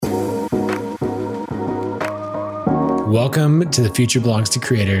Welcome to The Future Belongs to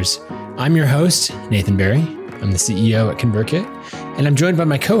Creators. I'm your host, Nathan Barry. I'm the CEO at ConvertKit, and I'm joined by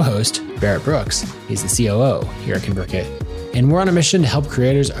my co-host, Barrett Brooks. He's the COO here at ConvertKit, and we're on a mission to help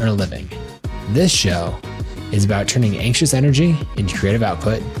creators earn a living. This show is about turning anxious energy into creative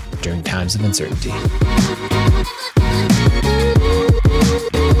output during times of uncertainty.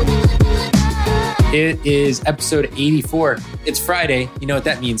 It is episode 84. It's Friday. You know what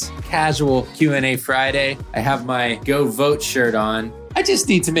that means. Casual Q&A Friday. I have my Go Vote shirt on. I just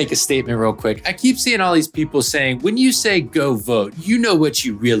need to make a statement real quick. I keep seeing all these people saying, when you say go vote, you know what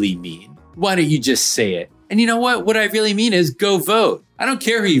you really mean. Why don't you just say it? And you know what? What I really mean is go vote. I don't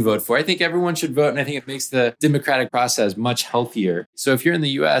care who you vote for. I think everyone should vote, and I think it makes the democratic process much healthier. So if you're in the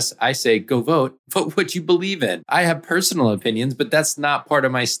US, I say go vote. Vote what you believe in. I have personal opinions, but that's not part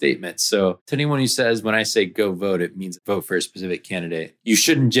of my statement. So to anyone who says when I say go vote, it means vote for a specific candidate. You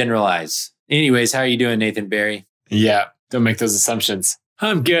shouldn't generalize. Anyways, how are you doing, Nathan Barry? Yeah, don't make those assumptions.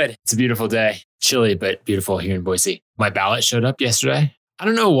 I'm good. It's a beautiful day. Chilly, but beautiful here in Boise. My ballot showed up yesterday. I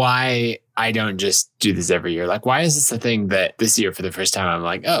don't know why I don't just do this every year. Like, why is this a thing that this year for the first time I'm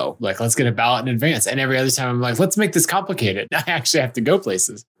like, oh, like, let's get a ballot in advance. And every other time I'm like, let's make this complicated. I actually have to go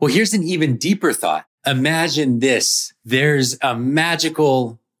places. Well, here's an even deeper thought. Imagine this. There's a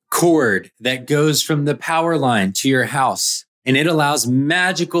magical cord that goes from the power line to your house, and it allows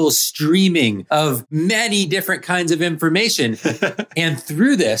magical streaming of many different kinds of information. And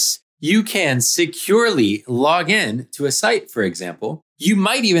through this, you can securely log in to a site, for example. You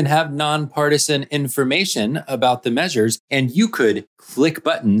might even have nonpartisan information about the measures, and you could click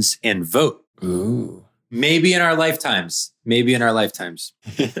buttons and vote. Ooh. Maybe in our lifetimes. Maybe.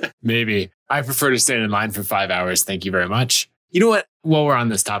 I prefer to stand in line for 5 hours. Thank you very much. You know what? While we're on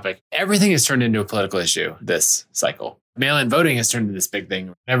this topic, everything has turned into a political issue this cycle. Mail-in voting has turned into this big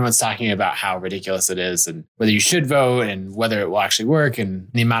thing. Everyone's talking about how ridiculous it is and whether you should vote and whether it will actually work and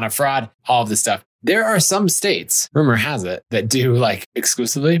the amount of fraud, all of this stuff. There are some states, rumor has it, that do like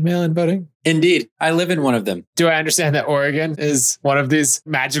exclusively mail-in voting. Indeed. I live in one of them. Do I understand that Oregon is one of these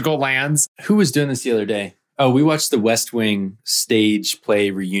magical lands? Who was doing this the other day? Oh, we watched the West Wing stage play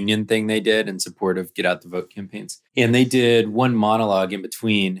reunion thing they did in support of Get Out the Vote campaigns. And they did one monologue in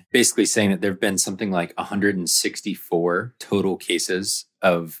between, basically saying that there have been something like 164 total cases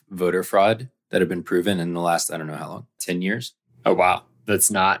of voter fraud that have been proven in the last, I don't know how long, 10 years. Oh, wow.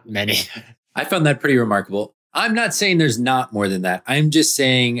 That's not many. I found that pretty remarkable. I'm not saying there's not more than that. I'm just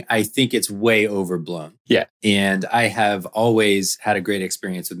saying I think it's way overblown. Yeah. And I have always had a great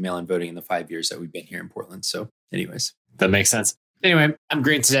experience with mail-in voting in the 5 years that we've been here in Portland. So anyways. That makes sense. Anyway, I'm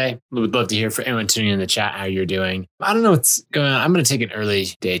great today. Would love to hear from anyone tuning in the chat how you're doing. I don't know what's going on. I'm going to take an early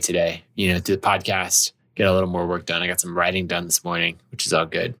day today, do the podcast, get a little more work done. I got some writing done this morning, which is all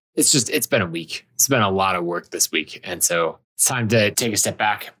good. It's been a week. It's been a lot of work this week. And so it's time to take a step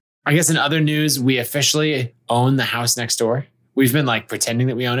back. I guess in other news, we officially own the house next door. We've been like pretending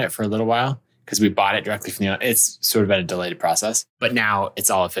that we own it for a little while because we bought it directly from the owner. It's sort of been a delayed process, but now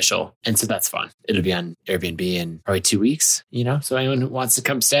it's all official. And so that's fun. It'll be on Airbnb in probably 2 weeks, So anyone who wants to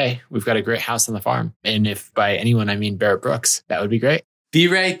come stay, we've got a great house on the farm. And if by anyone, I mean Barrett Brooks, that would be great. Be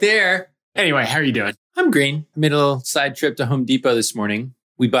right there. Anyway, how are you doing? I'm green. I made a little side trip to Home Depot this morning.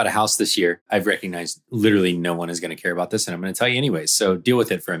 We bought a house this year. I've recognized literally no one is going to care about this, and I'm going to tell you anyways. So deal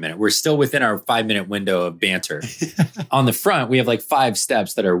with it for a minute. We're still within our 5-minute window of banter. On the front, we have like 5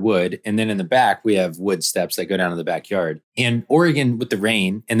 steps that are wood. And then in the back, we have wood steps that go down to the backyard. And Oregon with the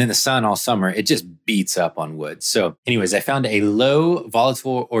rain and then the sun all summer, it just beats up on wood. So anyways, I found a low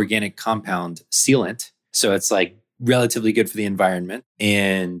volatile organic compound sealant. So it's like relatively good for the environment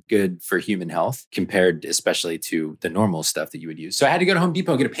and good for human health compared especially to the normal stuff that you would use. So I had to go to Home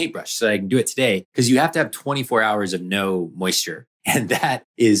Depot and get a paintbrush so that I can do it today because you have to have 24 hours of no moisture. And that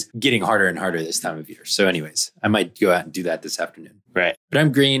is getting harder and harder this time of year. So anyways, I might go out and do that this afternoon. Right. But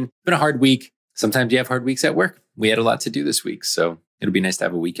I'm green. It's been a hard week. Sometimes you have hard weeks at work. We had a lot to do this week. So it'll be nice to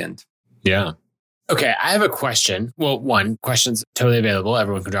have a weekend. Yeah. Okay, I have a question. Well, one, question's totally available.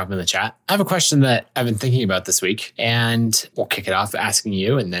 Everyone can drop them in the chat. I have a question that I've been thinking about this week, and we'll kick it off asking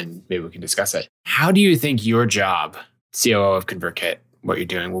you, and then maybe we can discuss it. How do you think your job, COO of ConvertKit, what you're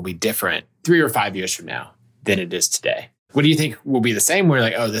doing, will be different 3 or 5 years from now than it is today? What do you think will be the same? Where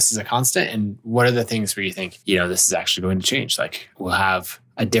like, oh, this is a constant? And what are the things where you think, this is actually going to change? Like, we'll have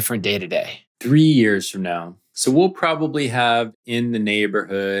a different day to day. 3 years from now. So we'll probably have in the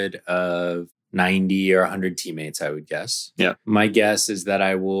neighborhood of 90 or 100 teammates, I would guess. Yeah. My guess is that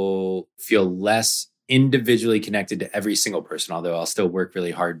I will feel less individually connected to every single person, although I'll still work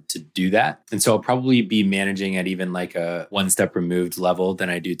really hard to do that. And so I'll probably be managing at even like a one step removed level than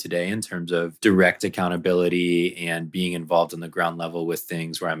I do today in terms of direct accountability and being involved on the ground level with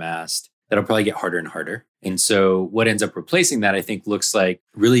things where I'm asked. That'll probably get harder and harder. And so what ends up replacing that, I think, looks like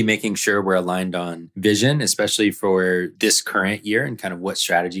really making sure we're aligned on vision, especially for this current year and kind of what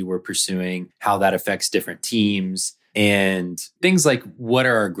strategy we're pursuing, how that affects different teams, and things like what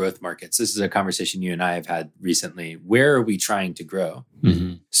are our growth markets? This is a conversation you and I have had recently. Where are we trying to grow?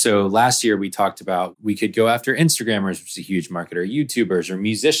 Mm-hmm. So last year we talked about we could go after Instagrammers, which is a huge market, or YouTubers or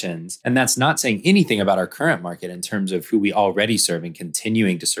musicians. And that's not saying anything about our current market in terms of who we already serve and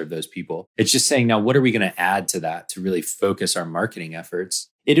continuing to serve those people. It's just saying, now, what are we going to add to that to really focus our marketing efforts?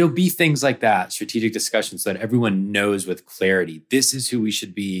 It'll be things like that, strategic discussions so that everyone knows with clarity, this is who we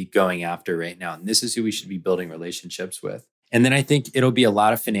should be going after right now. And this is who we should be building relationships with. And then I think it'll be a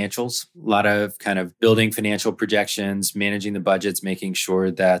lot of financials, a lot of kind of building financial projections, managing the budgets, making sure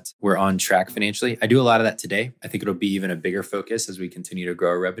that we're on track financially. I do a lot of that today. I think it'll be even a bigger focus as we continue to grow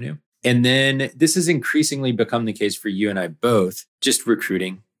our revenue. And then this has increasingly become the case for you and I both, just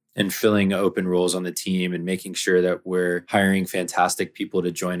recruiting and filling open roles on the team and making sure that we're hiring fantastic people to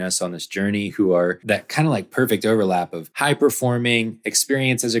join us on this journey who are that kind of like perfect overlap of high performing,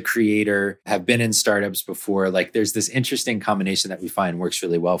 experience as a creator, have been in startups before. Like there's this interesting combination that we find works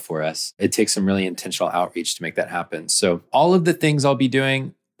really well for us. It takes some really intentional outreach to make that happen. So all of the things I'll be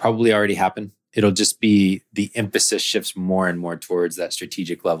doing probably already happen. It'll just be the emphasis shifts more and more towards that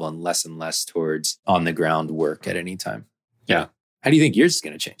strategic level and less towards on the ground work at any time. Yeah. How do you think yours is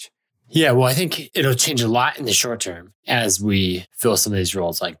going to change? Yeah, well, I think it'll change a lot in the short term as we fill some of these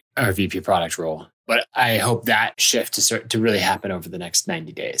roles, like our VP product role. But I hope that shift to really happen over the next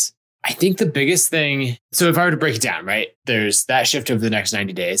 90 days. I think the biggest thing, so if I were to break it down, right, there's that shift over the next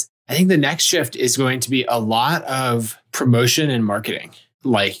 90 days. I think the next shift is going to be a lot of promotion and marketing,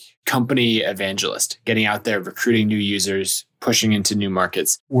 like company evangelist, getting out there, recruiting new users, pushing into new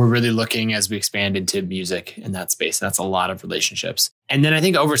markets. We're really looking as we expand into music in that space. That's a lot of relationships. And then I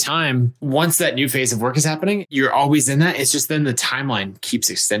think over time, once that new phase of work is happening, you're always in that. It's just then the timeline keeps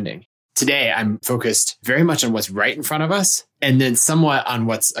extending. Today, I'm focused very much on what's right in front of us and then somewhat on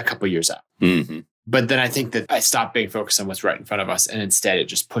what's a couple years out. Mm-hmm. But then I think that I stop being focused on what's right in front of us. And instead, it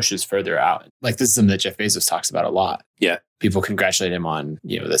just pushes further out. Like this is something that Jeff Bezos talks about a lot. Yeah. People congratulate him on,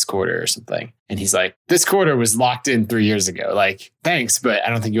 this quarter or something. And he's like, this quarter was locked in 3 years ago. Like, thanks, but I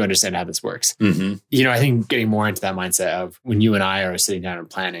don't think you understand how this works. Mm-hmm. I think getting more into that mindset of when you and I are sitting down and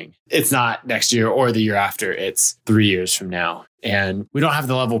planning, it's not next year or the year after, it's 3 years from now. And we don't have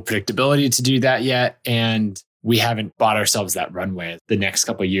the level of predictability to do that yet. And we haven't bought ourselves that runway. The next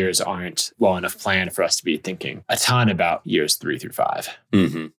couple of years aren't well enough planned for us to be thinking a ton about years 3 through 5.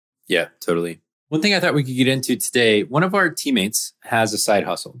 Mm-hmm. Yeah, totally. One thing I thought we could get into today, one of our teammates has a side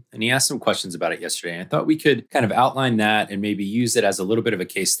hustle and he asked some questions about it yesterday. And I thought we could kind of outline that and maybe use it as a little bit of a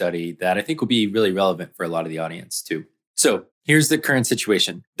case study that I think will be really relevant for a lot of the audience too. So here's the current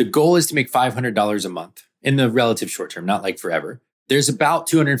situation. The goal is to make $500 a month in the relative short term, not like forever. There's about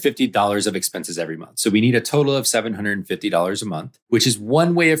 $250 of expenses every month. So we need a total of $750 a month, which is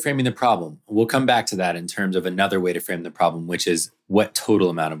one way of framing the problem. We'll come back to that in terms of another way to frame the problem, which is what total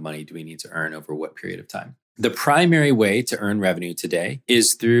amount of money do we need to earn over what period of time? The primary way to earn revenue today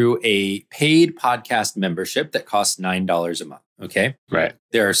is through a paid podcast membership that costs $9 a month. Okay. Right.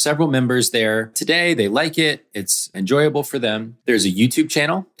 There are several members there today. They like it. It's enjoyable for them. There's a YouTube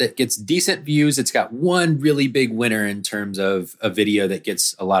channel that gets decent views. It's got one really big winner in terms of a video that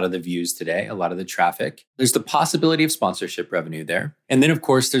gets a lot of the views today, a lot of the traffic. There's the possibility of sponsorship revenue there. And then, of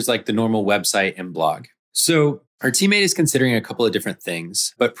course, there's like the normal website and blog. So our teammate is considering a couple of different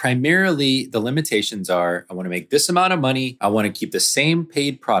things, but primarily the limitations are, I want to make this amount of money. I want to keep the same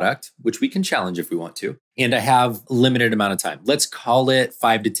paid product, which we can challenge if we want to. And I have a limited amount of time. Let's call it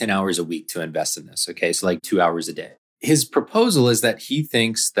 5 to 10 hours a week to invest in this. Okay. So like 2 hours a day. His proposal is that he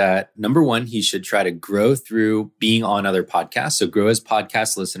thinks that number one, he should try to grow through being on other podcasts. So grow his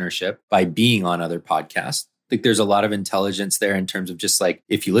podcast listenership by being on other podcasts. I think there's a lot of intelligence there in terms of just like,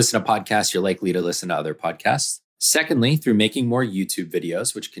 if you listen to podcasts, you're likely to listen to other podcasts. Secondly, through making more YouTube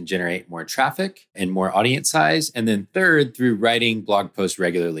videos, which can generate more traffic and more audience size. And then third, through writing blog posts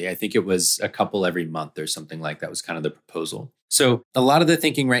regularly. I think it was a couple every month or something like that was kind of the proposal. So a lot of the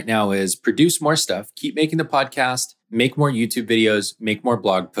thinking right now is produce more stuff, keep making the podcast, make more YouTube videos, make more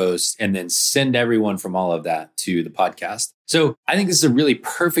blog posts, and then send everyone from all of that to the podcast. So I think this is a really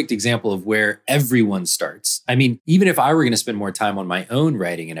perfect example of where everyone starts. I mean, even if I were going to spend more time on my own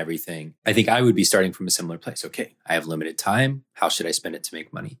writing and everything, I think I would be starting from a similar place. Okay, I have limited time. How should I spend it to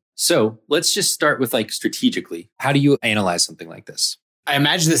make money? So let's just start with like strategically. How do you analyze something like this? I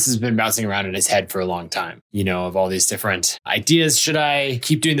imagine this has been bouncing around in his head for a long time, of all these different ideas. Should I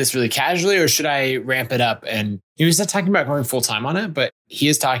keep doing this really casually or should I ramp it up? And he's not talking about going full time on it, but he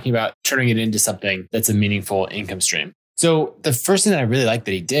is talking about turning it into something that's a meaningful income stream. So the first thing that I really liked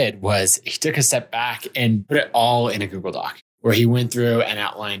that he did was he took a step back and put it all in a Google Doc where he went through and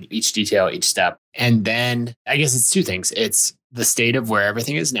outlined each detail, each step. And then I guess it's two things. It's the state of where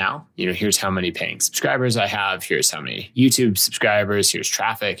everything is now. Here's how many paying subscribers I have. Here's how many YouTube subscribers. Here's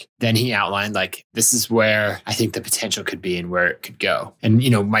traffic. Then he outlined like, this is where I think the potential could be and where it could go. And,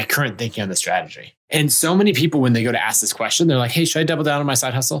 my current thinking on the strategy. And so many people, when they go to ask this question, they're like, hey, should I double down on my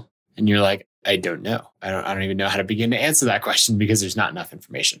side hustle? And you're like, I don't know. I don't even know how to begin to answer that question because there's not enough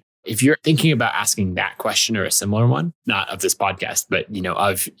information. If you're thinking about asking that question or a similar one, not of this podcast, but,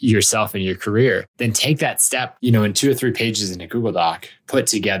 of yourself and your career, then take that step, in 2 or 3 pages in a Google Doc, put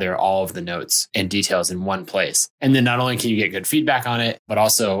together all of the notes and details in one place. And then not only can you get good feedback on it, but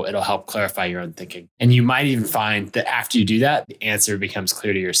also it'll help clarify your own thinking. And you might even find that after you do that, the answer becomes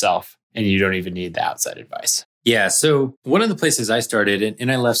clear to yourself and you don't even need the outside advice. Yeah. So one of the places I started,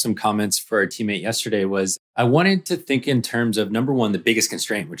 and I left some comments for our teammate yesterday, was I wanted to think in terms of number one, the biggest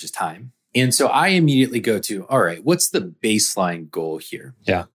constraint, which is time. And so I immediately go to, all right, what's the baseline goal here?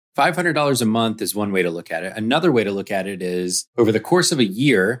 Yeah. $500 a month is one way to look at it. Another way to look at it is over the course of a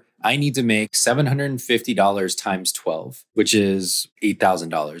year, I need to make $750 times 12, which is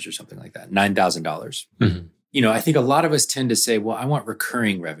 $8,000 or something like that, $9,000. Mm-hmm. I think a lot of us tend to say, well, I want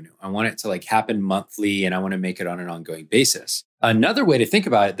recurring revenue. I want it to like happen monthly and I want to make it on an ongoing basis. Another way to think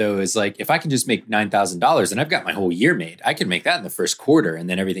about it though, is like, if I can just make $9,000 and I've got my whole year made, I can make that in the first quarter and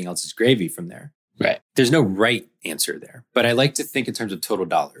then everything else is gravy from there. Right. There's no right answer there, but I like to think in terms of total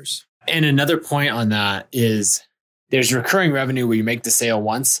dollars. And another point on that is there's recurring revenue where you make the sale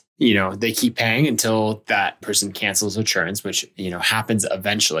once, they keep paying until that person cancels or churns, which, happens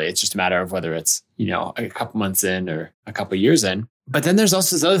eventually. It's just a matter of whether it's, a couple months in or a couple years in. But then there's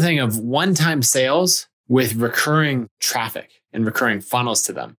also this other thing of one-time sales with recurring traffic and recurring funnels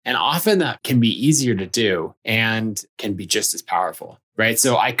to them. And often that can be easier to do and can be just as powerful, right?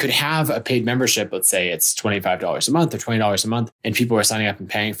 So I could have a paid membership, let's say it's $25 a month or $20 a month, and people are signing up and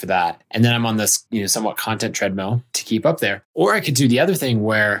paying for that. And then I'm on this, somewhat content treadmill to keep up there. Or I could do the other thing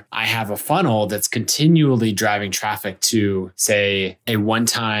where I have a funnel that's continually driving traffic to, say, a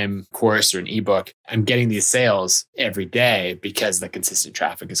one-time course or an ebook. I'm getting these sales every day because the consistent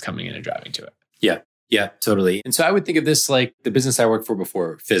traffic is coming in and driving to it. Yeah, totally. And so I would think of this like the business I worked for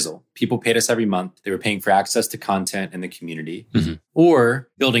before, Fizzle. People paid us every month. They were paying for access to content in the community or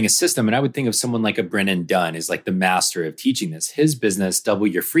building a system. And I would think of someone like a Brennan Dunn is like the master of teaching this. His business, Double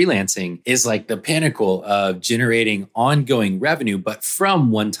Your Freelancing, is like the pinnacle of generating ongoing revenue, but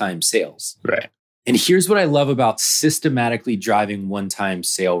from one-time sales. Right. And here's what I love about systematically driving one-time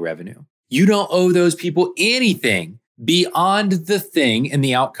sale revenue. You don't owe those people anything beyond the thing and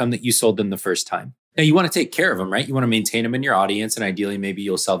the outcome that you sold them the first time. Now, you want to take care of them, right? You want to maintain them in your audience. And ideally, maybe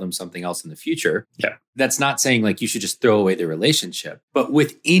you'll sell them something else in the future. Yeah. That's not saying like you should just throw away the relationship. But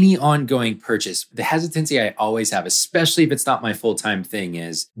with any ongoing purchase, the hesitancy I always have, especially if it's not my full-time thing,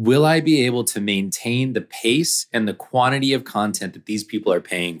 is will I be able to maintain the pace and the quantity of content that these people are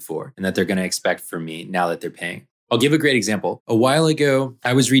paying for and that they're going to expect from me now that they're paying? I'll give a great example. A while ago,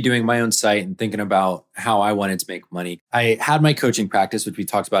 I was redoing my own site and thinking about how I wanted to make money. I had my coaching practice, which we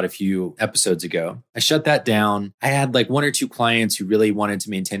talked about a few episodes ago. I shut that down. I had like 1 or 2 clients who really wanted to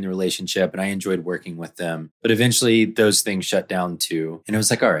maintain the relationship and I enjoyed working with them. But eventually those things shut down too. And it was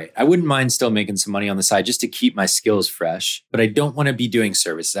like, all right, I wouldn't mind still making some money on the side just to keep my skills fresh, but I don't want to be doing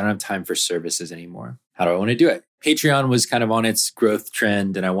services. I don't have time for services anymore. How do I want to do it? Patreon was kind of on its growth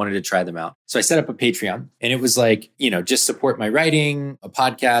trend and I wanted to try them out. So I set up a Patreon and it was like, just support my writing, a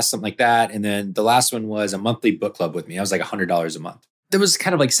podcast, something like that. And then the last one was a monthly book club with me. I was like $100 a month. That was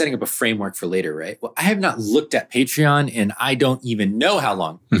kind of like setting up a framework for later, right? Well, I have not looked at Patreon and I don't even know how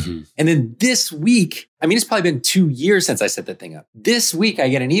long. Mm-hmm. And then this week, it's probably been 2 years since I set that thing up. This week I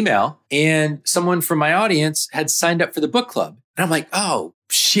get an email and someone from my audience had signed up for the book club. And I'm like, oh,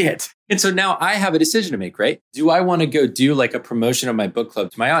 shit. And so now I have a decision to make, right? Do I want to go do like a promotion of my book club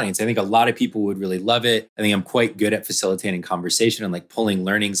to my audience? I think a lot of people would really love it. I think I'm quite good at facilitating conversation and like pulling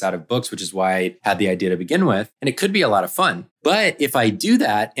learnings out of books, which is why I had the idea to begin with. And it could be a lot of fun. But if I do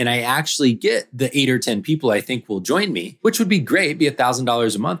that and I actually get the 8 or 10 people I think will join me, which would be great, be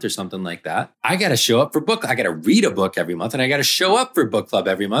 $1,000 a month or something like that, I got to show up for book. I got to read a book every month and I got to show up for book club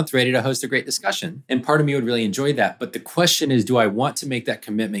every month, ready to host a great discussion. And part of me would really enjoy that. But the question is, do I want to make that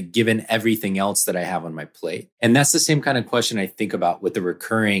commitment given everything else that I have on my plate? And that's the same kind of question I think about with the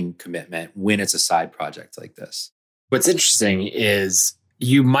recurring commitment when it's a side project like this. What's interesting is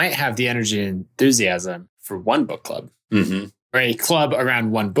you might have the energy and enthusiasm for one book club. Mm-hmm. Or a club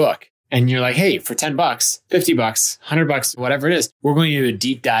around one book. And you're like, hey, for $10, $50, $100, whatever it is, we're going to do a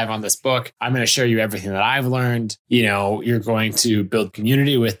deep dive on this book. I'm going to show you everything that I've learned. You know, you're going to build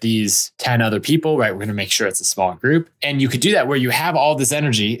community with these 10 other people, right? We're going to make sure it's a small group. And you could do that where you have all this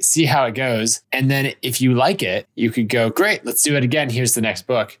energy, see how it goes. And then if you like it, you could go, great, let's do it again. Here's the next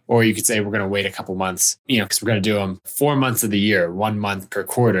book. Or you could say, we're going to wait a couple months, because we're going to do them 4 months of the year, 1 month per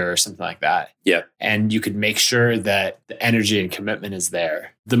quarter or something like that. Yeah. And you could make sure that the energy and commitment is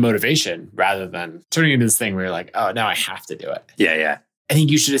there, the motivation, rather than turning into this thing where you're like, oh, now I have to do it. Yeah. I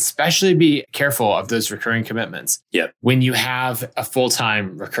think you should especially be careful of those recurring commitments. Yep. When you have a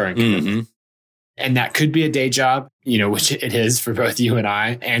full-time recurring commitment. Mm-hmm. And that could be a day job, which it is for both you and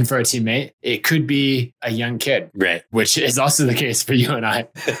I and for a teammate. It could be a young kid, right? Which is also the case for you and I,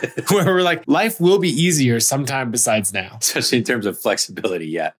 where we're like, life will be easier sometime besides now. Especially in terms of flexibility.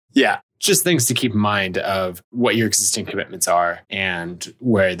 Yeah. Yeah. Just things to keep in mind of what your existing commitments are and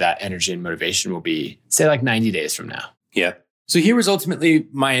where that energy and motivation will be, say like 90 days from now. Yeah. So here was ultimately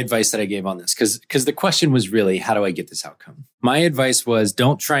my advice that I gave on this, because the question was really, how do I get this outcome? My advice was,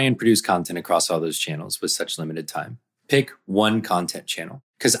 don't try and produce content across all those channels with such limited time. Pick one content channel.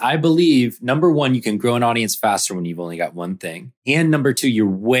 Because I believe, number one, you can grow an audience faster when you've only got one thing. And number two, you're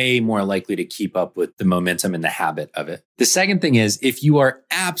way more likely to keep up with the momentum and the habit of it. The second thing is, if you are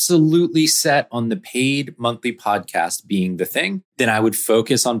absolutely set on the paid monthly podcast being the thing, then I would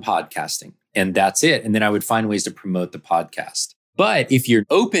focus on podcasting. And that's it. And then I would find ways to promote the podcast. But if you're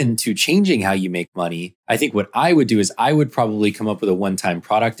open to changing how you make money, I think what I would do is I would probably come up with a one-time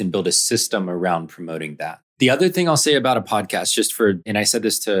product and build a system around promoting that. The other thing I'll say about a podcast, and I said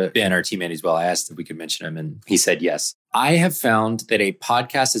this to Ben, our teammate as well. I asked if we could mention him and he said yes. I have found that a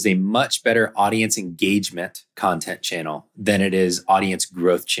podcast is a much better audience engagement content channel than it is audience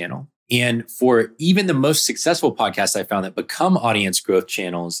growth channel. And for even the most successful podcasts I found that become audience growth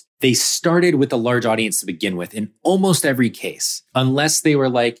channels, they started with a large audience to begin with in almost every case, unless they were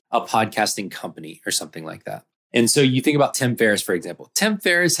like a podcasting company or something like that. And so you think about Tim Ferriss, for example. Tim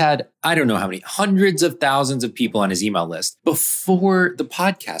Ferriss had, I don't know how many, hundreds of thousands of people on his email list before the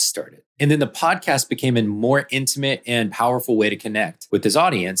podcast started. And then the podcast became a more intimate and powerful way to connect with his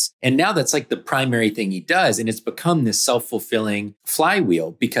audience. And now that's like the primary thing he does. And it's become this self-fulfilling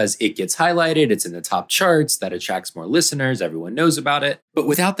flywheel because it gets highlighted. It's in the top charts. That attracts more listeners. Everyone knows about it. But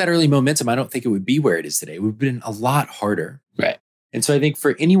without that early momentum, I don't think it would be where it is today. It would have been a lot harder. Right. And so I think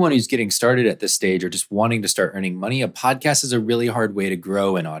for anyone who's getting started at this stage or just wanting to start earning money, a podcast is a really hard way to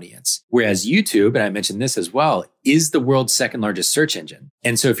grow an audience. Whereas YouTube, and I mentioned this as well, is the world's second largest search engine.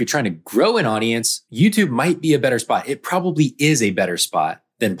 And so if you're trying to grow an audience, YouTube might be a better spot. It probably is a better spot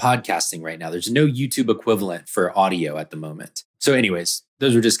than podcasting right now. There's no YouTube equivalent for audio at the moment. So anyways,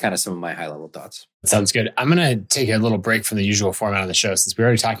 those were just kind of some of my high level thoughts. Sounds good. I'm going to take a little break from the usual format of the show since we're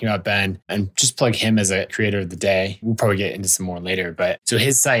already talking about Ben and just plug him as a creator of the day. We'll probably get into some more later, but so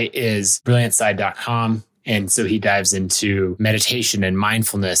his site is brilliantside.com. And so he dives into meditation and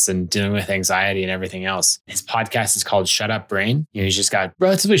mindfulness and dealing with anxiety and everything else. His podcast is called Shut Up Brain. He's just got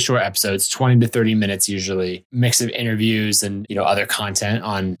relatively short episodes, 20 to 30 minutes usually, mix of interviews and, other content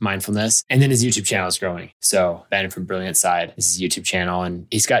on mindfulness. And then his YouTube channel is growing. So Ben from Brilliant Side is his YouTube channel and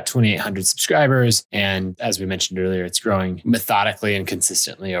he's got 2,800 subscribers. And as we mentioned earlier, it's growing methodically and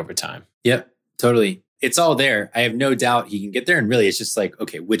consistently over time. Yep, totally. It's all there. I have no doubt he can get there. And really, it's just like,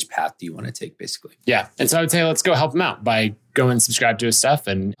 okay, which path do you want to take, basically? Yeah. And so I would say, let's go help him out by going and subscribe to his stuff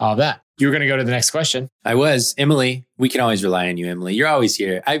and all of that. You were going to go to the next question. I was. Emily, we can always rely on you, Emily. You're always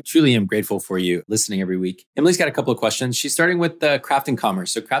here. I truly am grateful for you listening every week. Emily's got a couple of questions. She's starting with the Craft and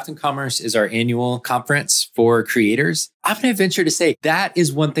Commerce. So Craft and Commerce is our annual conference for creators. I'm going to venture to say that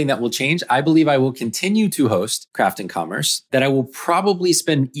is one thing that will change. I believe I will continue to host Craft and Commerce, that I will probably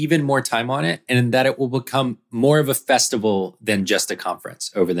spend even more time on it, and that it will become more of a festival than just a conference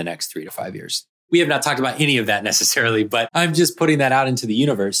over the next 3 to 5 years. We have not talked about any of that necessarily, but I'm just putting that out into the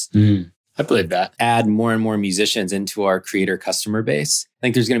universe. I I believe that. add more and more musicians into our creator customer base, I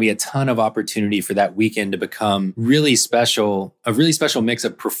think there's going to be a ton of opportunity for that weekend to become really special, a really special mix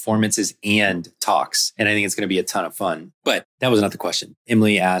of performances and talks. And I think it's going to be a ton of fun. But that was not the question.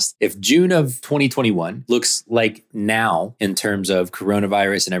 Emily asked, if June of 2021 looks like now in terms of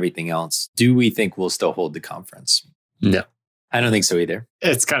coronavirus and everything else, do we think we'll still hold the conference? No. I don't think so either.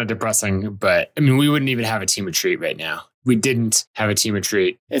 It's kind of depressing, but I mean, we wouldn't even have a team retreat right now. We didn't have a team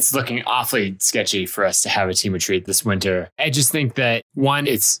retreat. It's looking awfully sketchy for us to have a team retreat this winter. I just think that one,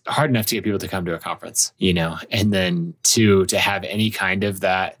 it's hard enough to get people to come to a conference, and then two, to have any kind of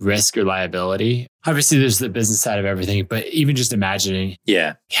that risk or liability. Obviously, there's the business side of everything, but even just imagining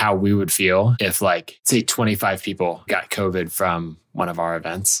how we would feel if, like, say 25 people got COVID from one of our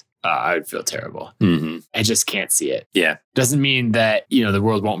events. I would feel terrible. Mm-hmm. I just can't see it. Yeah. Doesn't mean that, the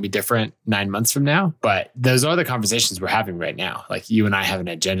world won't be different 9 months from now, but those are the conversations we're having right now. Like, you and I have an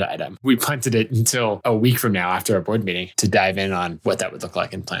agenda item. We punted it until a week from now after our board meeting to dive in on what that would look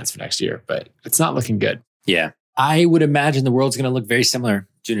like in plans for next year, but it's not looking good. Yeah. I would imagine the world's going to look very similar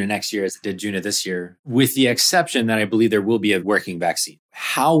June of next year as it did June of this year, with the exception that I believe there will be a working vaccine.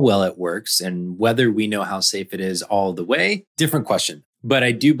 How well it works and whether we know how safe it is all the way, different question. But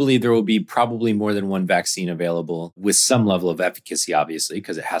I do believe there will be probably more than one vaccine available with some level of efficacy, obviously,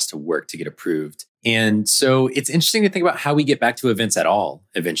 because it has to work to get approved. And so it's interesting to think about how we get back to events at all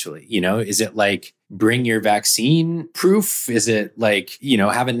eventually. Is it like bring your vaccine proof? Is it like,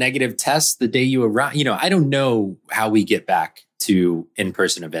 have a negative test the day you arrive? I don't know how we get back to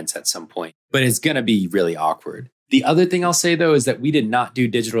in-person events at some point, but it's going to be really awkward. The other thing I'll say, though, is that we did not do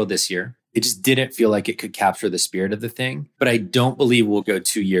digital this year. It just didn't feel like it could capture the spirit of the thing. But I don't believe we'll go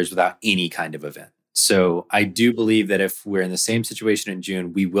 2 years without any kind of event. So I do believe that if we're in the same situation in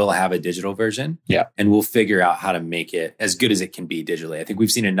June, we will have a digital version. Yeah. And we'll figure out how to make it as good as it can be digitally. I think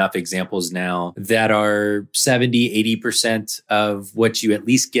we've seen enough examples now that are 70, 80% of what you at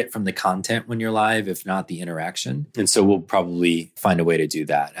least get from the content when you're live, if not the interaction. And so we'll probably find a way to do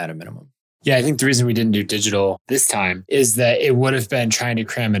that at a minimum. Yeah, I think the reason we didn't do digital this time is that it would have been trying to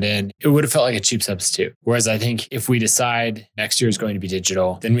cram it in. It would have felt like a cheap substitute. Whereas I think if we decide next year is going to be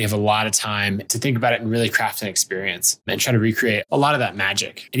digital, then we have a lot of time to think about it and really craft an experience and try to recreate a lot of that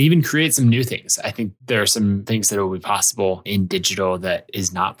magic and even create some new things. I think there are some things that will be possible in digital that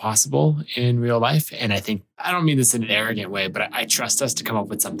is not possible in real life. And I don't mean this in an arrogant way, but I trust us to come up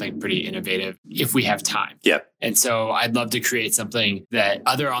with something pretty innovative if we have time. Yep. And so I'd love to create something that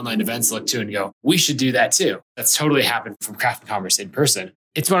other online events look to and go, we should do that too. That's totally happened from Craft and Commerce in person.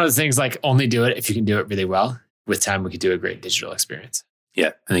 It's one of those things like only do it if you can do it really well. With time, we could do a great digital experience.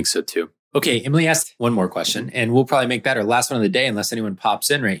 Yeah, I think so too. Okay, Emily asked one more question, and we'll probably make that our last one of the day unless anyone pops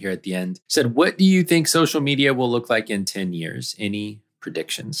in right here at the end. Said, what do you think social media will look like in 10 years? Any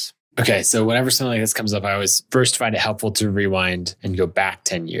predictions? Okay, so whenever something like this comes up, I always first find it helpful to rewind and go back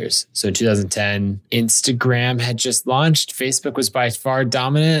 10 years. So in 2010, Instagram had just launched. Facebook was by far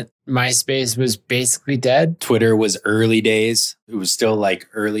dominant. MySpace was basically dead. Twitter was early days. It was still like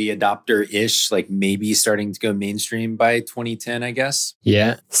early adopter-ish, like maybe starting to go mainstream by 2010, I guess.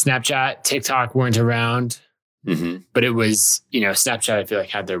 Yeah. Snapchat, TikTok weren't around. Mm-hmm. But it was, Snapchat, I feel like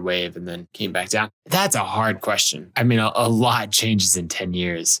had their wave and then came back down. That's a hard question. I mean, a lot changes in 10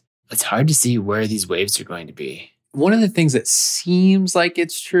 years. It's hard to see where these waves are going to be. One of the things that seems like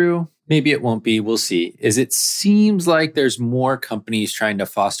it's true, maybe it won't be, we'll see, is it seems like there's more companies trying to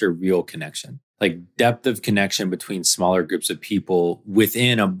foster real connection, like depth of connection between smaller groups of people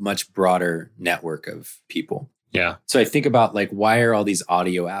within a much broader network of people. Yeah. So I think about like, why are all these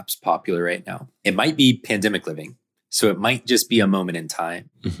audio apps popular right now? It might be pandemic living. So it might just be a moment in time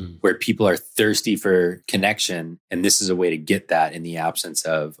where people are thirsty for connection. And this is a way to get that in the absence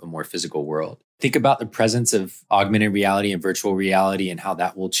of a more physical world. Think about the presence of augmented reality and virtual reality and how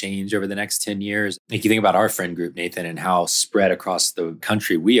that will change over the next 10 years. Like you think about our friend group, Nathan, and how spread across the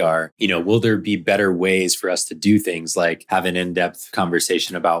country we are, will there be better ways for us to do things like have an in-depth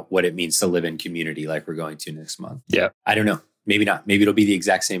conversation about what it means to live in community like we're going to next month? Yeah. I don't know. Maybe not. Maybe it'll be the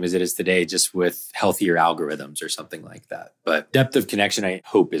exact same as it is today, just with healthier algorithms or something like that. But depth of connection, I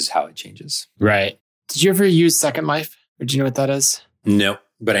hope, is how it changes. Right. Did you ever use Second Life? Or do you know what that is? No,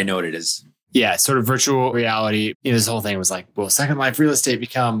 but I know what it is. Yeah, sort of virtual reality. This whole thing was like, will Second Life real estate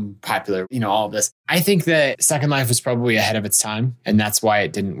become popular? All of this. I think that Second Life was probably ahead of its time, and that's why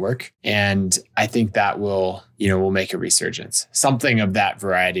it didn't work. And I think that will make a resurgence. Something of that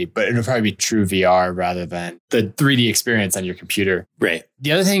variety, but it'll probably be true VR rather than the 3D experience on your computer. Right.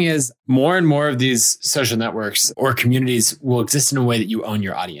 The other thing is more and more of these social networks or communities will exist in a way that you own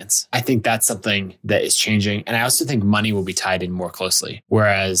your audience. I think that's something that is changing. And I also think money will be tied in more closely.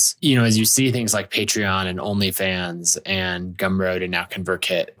 Whereas, as you see things like Patreon and OnlyFans and Gumroad and now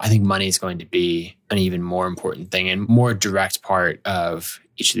ConvertKit, I think money is going to be an even more important thing and more direct part of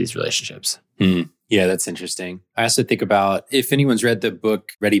each of these relationships. Yeah, that's interesting. I also think about, if anyone's read the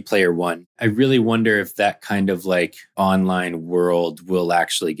book Ready Player One, I really wonder if that kind of like online world will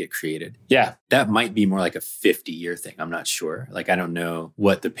actually get created. Yeah. That might be more like a 50-year thing. I'm not sure. Like, I don't know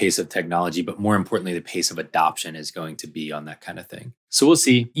what the pace of technology, but more importantly, the pace of adoption is going to be on that kind of thing. So we'll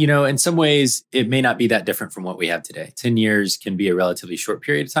see. In some ways, it may not be that different from what we have today. 10 years can be a relatively short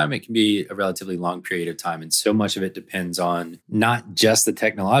period of time. It can be a relatively long period of time. And so much of it depends on not just the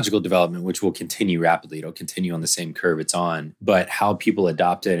technological development, which will continue rapidly. It'll continue on the same curve it's on, but how people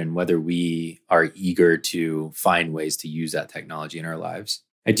adopt it and whether we are eager to find ways to use that technology in our lives.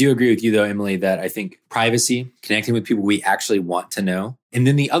 I do agree with you, though, Emily, that I think privacy, connecting with people we actually want to know. And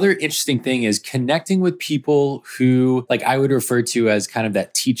then the other interesting thing is connecting with people who, like, I would refer to as kind of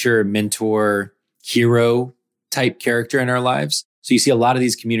that teacher, mentor, hero type character in our lives. So you see a lot of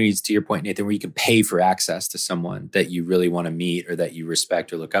these communities, to your point, Nathan, where you can pay for access to someone that you really want to meet or that you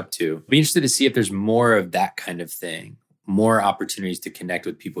respect or look up to. I'd be interested to see if there's more of that kind of thing, more opportunities to connect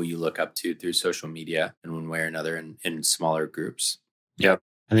with people you look up to through social media in one way or another in smaller groups. Yep.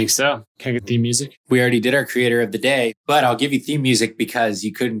 I think so. Can I get theme music? We already did our creator of the day, but I'll give you theme music because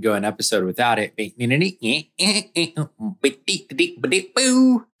you couldn't go an episode without it.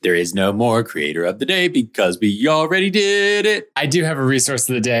 There is no more creator of the day because we already did it. I do have a resource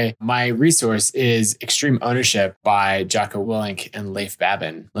of the day. My resource is Extreme Ownership by Jocko Willink and Leif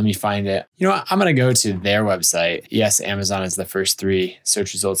Babin. Let me find it. You know what? I'm going to go to their website. Yes, Amazon is the first 3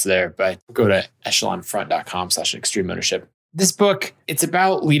 search results there, but go to echelonfront.com/extreme ownership. This book, it's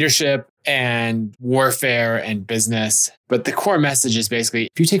about leadership and warfare and business. But the core message is basically,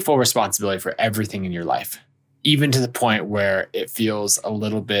 if you take full responsibility for everything in your life, even to the point where it feels a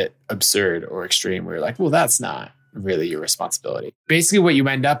little bit absurd or extreme, where you're like, well, that's not really your responsibility. Basically, what you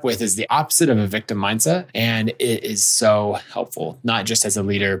end up with is the opposite of a victim mindset. And it is so helpful, not just as a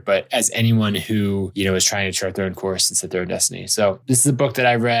leader, but as anyone who, is trying to chart their own course and set their own destiny. So this is a book that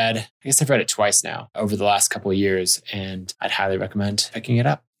I read. I guess I've read it twice now over the last couple of years, and I'd highly recommend picking it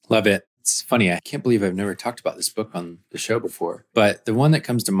up. Love it. It's funny. I can't believe I've never talked about this book on the show before, but the one that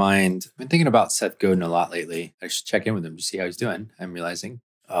comes to mind, I've been thinking about Seth Godin a lot lately. I should check in with him to see how he's doing. I'm realizing.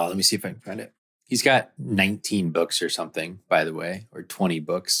 Let me see if I can find it. He's got 19 books or something, by the way, or 20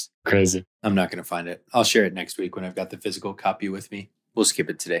 books. Crazy. I'm not going to find it. I'll share it next week when I've got the physical copy with me. We'll skip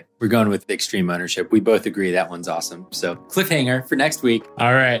it today. We're going with Extreme Ownership. We both agree that one's awesome. So cliffhanger for next week.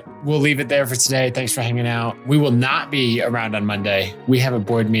 All right. We'll leave it there for today. Thanks for hanging out. We will not be around on Monday. We have a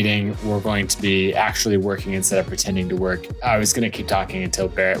board meeting. We're going to be actually working instead of pretending to work. I was going to keep talking until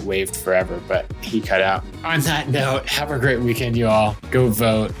Barrett waved forever, but he cut out. On that note, have a great weekend, you all. Go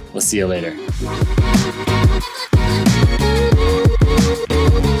vote. We'll see you later.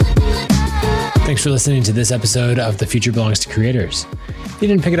 Thanks for listening to this episode of The Future Belongs to Creators. If you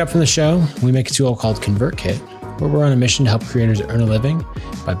didn't pick it up from the show, we make a tool called ConvertKit, where we're on a mission to help creators earn a living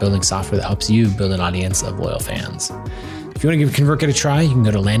by building software that helps you build an audience of loyal fans. If you want to give ConvertKit a try, you can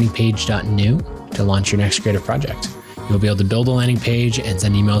go to landingpage.new to launch your next creative project. You'll be able to build a landing page and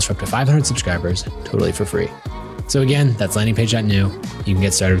send emails for up to 500 subscribers totally for free. So again, that's landingpage.new. You can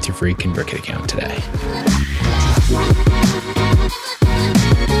get started with your free ConvertKit account today.